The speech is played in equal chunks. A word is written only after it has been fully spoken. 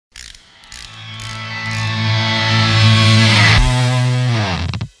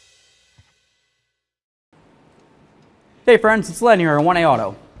Hey friends, it's Len here at 1A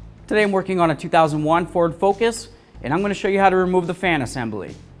Auto. Today I'm working on a 2001 Ford Focus, and I'm going to show you how to remove the fan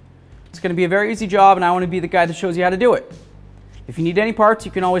assembly. It's going to be a very easy job, and I want to be the guy that shows you how to do it. If you need any parts,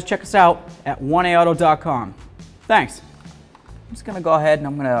 you can always check us out at 1aauto.com. Thanks. I'm just going to go ahead and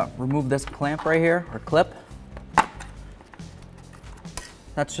I'm going to remove this clamp right here, or clip.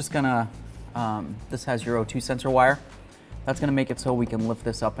 That's just going to, this has your O2 sensor wire. That's going to make it so we can lift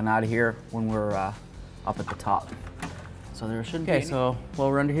this up and out of here when we're up at the top. So there shouldn't be any. So while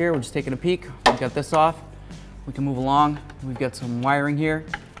we're under here, we're just taking a peek. We've got this off. We can move along. We've got some wiring here.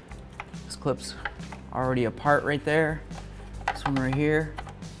 This clip's already apart right there. This one right here.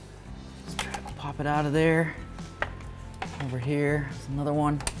 Let's try to pop it out of there. Over here, there's another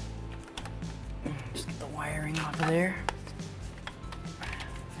one. Just get the wiring off of there.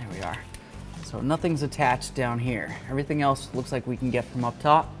 There we are. So nothing's attached down here. Everything else looks like we can get from up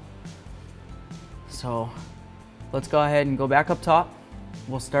top. So let's go ahead and go back up top.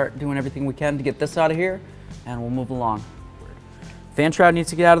 We'll start doing everything we can to get this out of here, and we'll move along. Fan shroud needs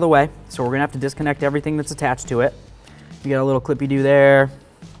to get out of the way, so we're gonna have to disconnect everything that's attached to it. You got a little clippy do there,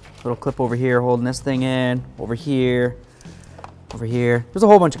 little clip over here holding this thing in, over here, over here. There's a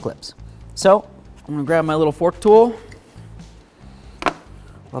whole bunch of clips. So I'm gonna grab my little fork tool.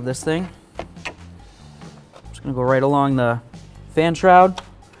 Love this thing. I'm just gonna go right along the fan shroud,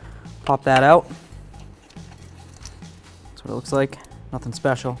 pop that out. That's what it looks like, nothing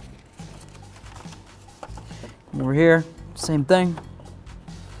special. Over here, same thing.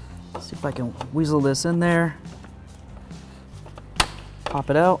 See if I can weasel this in there. Pop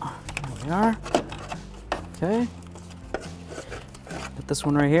it out, there we are. Okay. Put this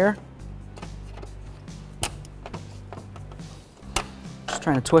one right here. Just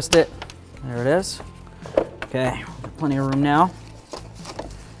trying to twist it. There it is. Okay, plenty of room now.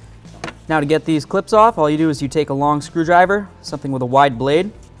 Now to get these clips off, all you do is you take a long screwdriver, something with a wide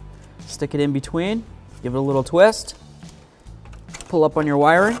blade, stick it in between, give it a little twist, pull up on your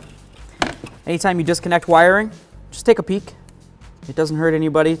wiring. Anytime you disconnect wiring, just take a peek. It doesn't hurt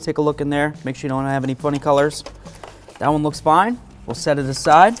anybody. Take a look in there, make sure you don't have any funny colors. That one looks fine. We'll set it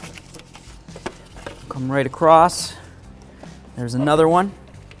aside. Come right across. There's another one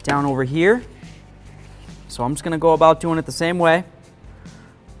down over here. So I'm just gonna go about doing it the same way.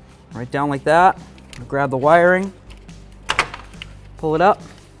 Right down like that. Grab the wiring, pull it up,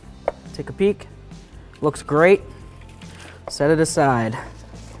 take a peek. Looks great. Set it aside.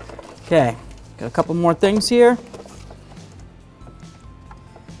 Okay, got a couple more things here.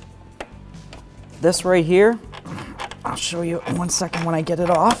 This right here, I'll show you in 1 second when I get it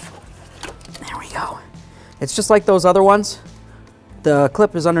off. There we go. It's just like those other ones. The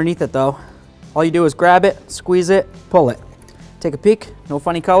clip is underneath it though. All you do is grab it, squeeze it, pull it. Take a peek, no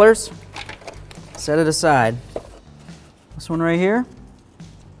funny colors. Set it aside. This one right here,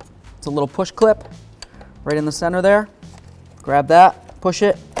 it's a little push clip right in the center there. Grab that, push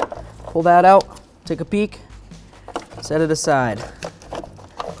it, pull that out, take a peek, set it aside.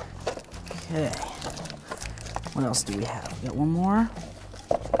 Okay, what else do we have? We got one more.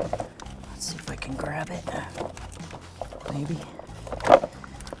 Let's see if I can grab it, maybe.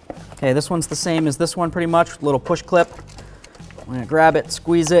 Okay, this one's the same as this one pretty much, little push clip. I'm gonna grab it,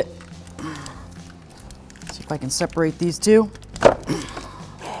 squeeze it. See if I can separate these two.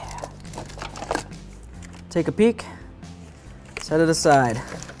 Take a peek, set it aside.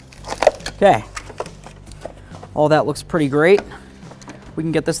 Okay, all that looks pretty great. We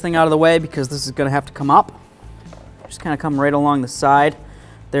can get this thing out of the way because this is gonna have to come up. Just kind of come right along the side.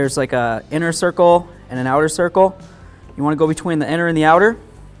 There's like a inner circle and an outer circle. You wanna go between the inner and the outer.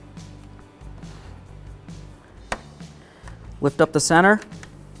 Lift up the center.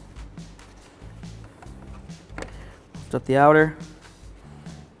 Lift up the outer.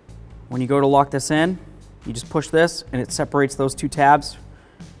 When you go to lock this in, you just push this and it separates those two tabs,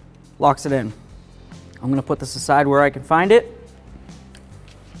 locks it in. I'm gonna put this aside where I can find it.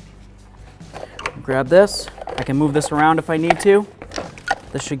 Grab this. I can move this around if I need to.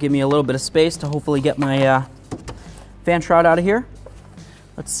 This should give me a little bit of space to hopefully get my fan shroud out of here.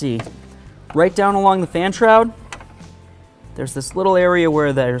 Let's see. Right down along the fan shroud, there's this little area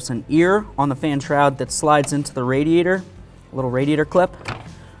where there's an ear on the fan shroud that slides into the radiator, a little radiator clip.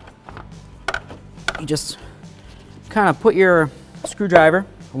 You just kind of put your screwdriver,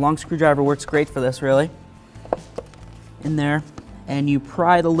 a long screwdriver works great for this really, in there, and you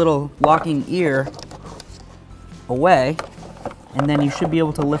pry the little locking ear away, and then you should be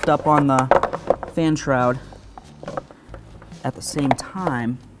able to lift up on the fan shroud at the same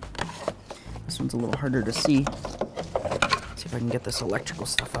time. This one's a little harder to see. See if I can get this electrical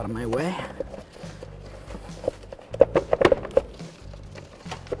stuff out of my way.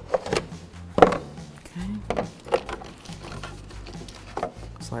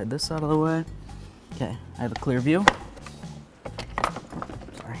 slide this out of the way. Okay, I have a clear view.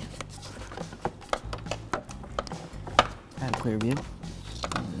 Sorry. I have a clear view.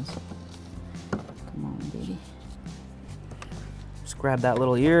 There it is. Come on, baby. Just grab that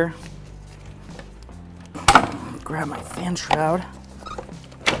little ear. Grab my fan shroud.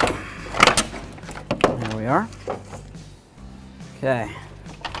 There we are. Okay.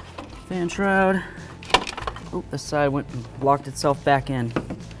 Fan shroud. Oh, this side went and locked itself back in.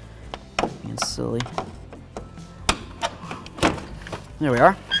 Being silly. There we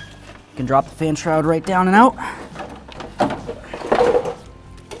are. You can drop the fan shroud right down and out.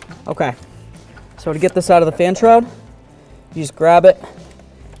 Okay. So to get this out of the fan shroud, you just grab it.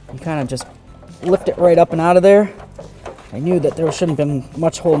 You kind of just lift it right up and out of there. I knew that there shouldn't have been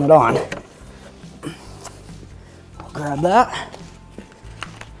much holding it on. Grab that.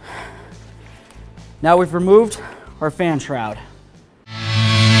 Now we've removed our fan shroud.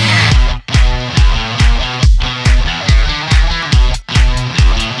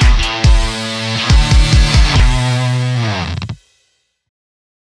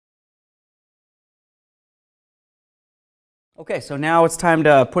 Okay, so now it's time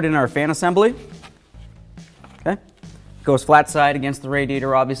to put in our fan assembly. Okay, goes flat side against the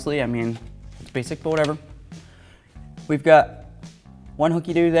radiator, obviously. I mean, it's basic, but whatever. We've got one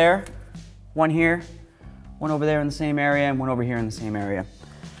hooky-doo there, one here, one over there in the same area, and one over here in the same area.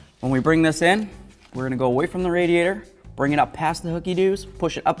 When we bring this in, we're gonna go away from the radiator, bring it up past the hooky-doos,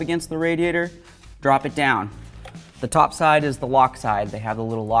 push it up against the radiator, drop it down. The top side is the lock side. They have the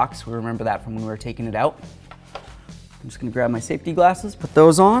little locks. We remember that from when we were taking it out. I'm just gonna grab my safety glasses, put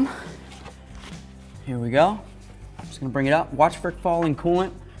those on. Here we go. I'm just gonna bring it up. Watch for falling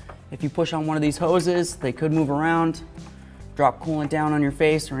coolant. If you push on one of these hoses, they could move around, drop coolant down on your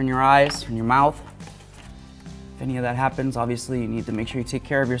face or in your eyes or in your mouth. If any of that happens, obviously you need to make sure you take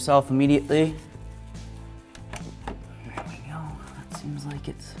care of yourself immediately. There we go. That seems like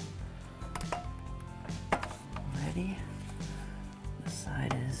it's ready. This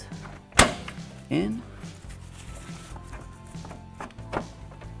side is in.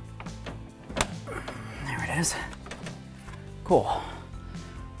 There it is. Cool.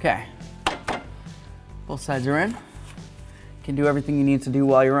 Okay. Both sides are in. You can do everything you need to do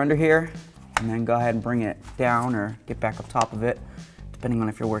while you're under here, and then go ahead and bring it down or get back up top of it, depending on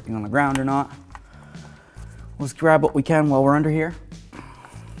if you're working on the ground or not. Let's grab what we can while we're under here.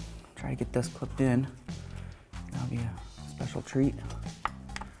 Try to get this clipped in. That'll be a special treat.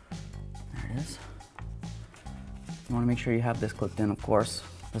 There it is. You want to make sure you have this clipped in, of course.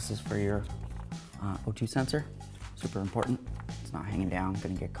 This is for your O2 sensor. Super important. It's not hanging down,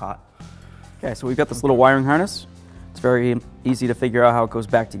 gonna get caught. Okay, so we've got this little wiring harness. It's very easy to figure out how it goes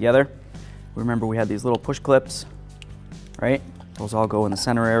back together. Remember, we had these little push clips, right? Those all go in the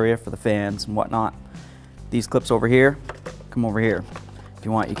center area for the fans and whatnot. These clips over here, come over here. If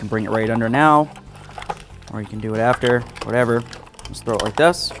you want, you can bring it right under now, or you can do it after, whatever. Just throw it like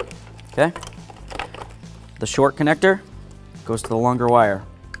this, okay? The short connector goes to the longer wire.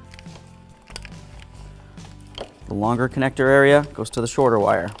 The longer connector area goes to the shorter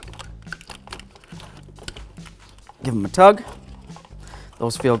wire. Give them a tug.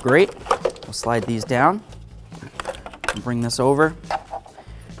 Those feel great. We'll slide these down and bring this over.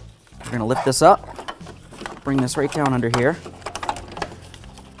 We're gonna lift this up, bring this right down under here.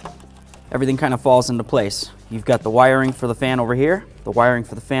 Everything kind of falls into place. You've got the wiring for the fan over here, the wiring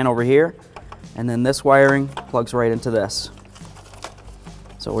for the fan over here, and then this wiring plugs right into this.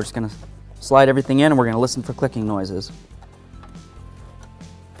 So we're just gonna slide everything in and we're gonna listen for clicking noises.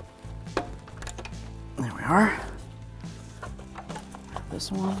 There we are.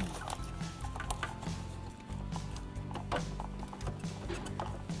 This one.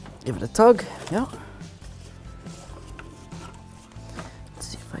 Give it a tug, yeah. Let's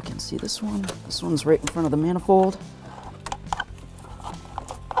see if I can see this one. This one's right in front of the manifold.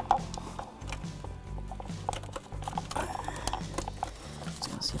 Just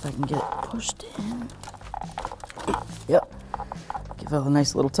gonna see if I can get it pushed in. Yep. Give it a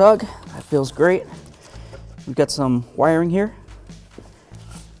nice little tug. That feels great. We've got some wiring here.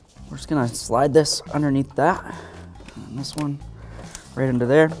 We're just gonna slide this underneath that. And this one right under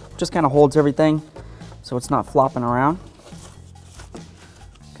there. Just kind of holds everything so it's not flopping around.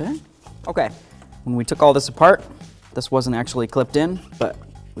 Okay. Okay. When we took all this apart, this wasn't actually clipped in, but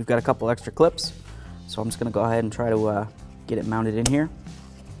we've got a couple extra clips. So I'm just gonna go ahead and try to get it mounted in here.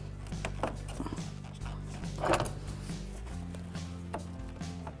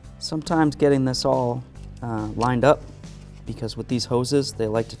 Sometimes getting this all lined up, because with these hoses, they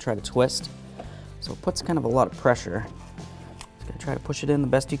like to try to twist. So it puts kind of a lot of pressure. Just gotta try to push it in the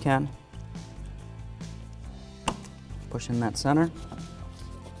best you can. Push in that center.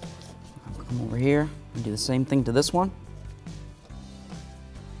 Come over here and do the same thing to this one.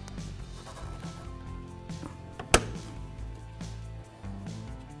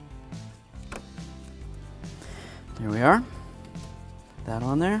 There we are. Put that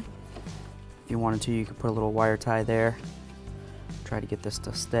on there. If you wanted to, you could put a little wire tie there. Try to get this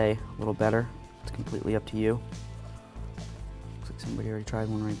to stay a little better. It's completely up to you. Looks like somebody already tried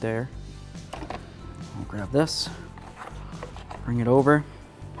one right there. I'll grab this, bring it over.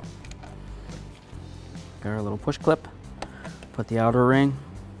 Got our little push clip. Put the outer ring,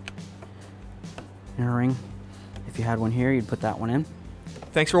 inner ring. If you had one here, you'd put that one in.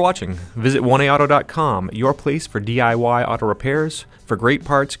 Thanks for watching. Visit 1aauto.com, your place for DIY auto repairs, for great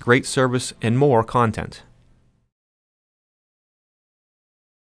parts, great service, and more content.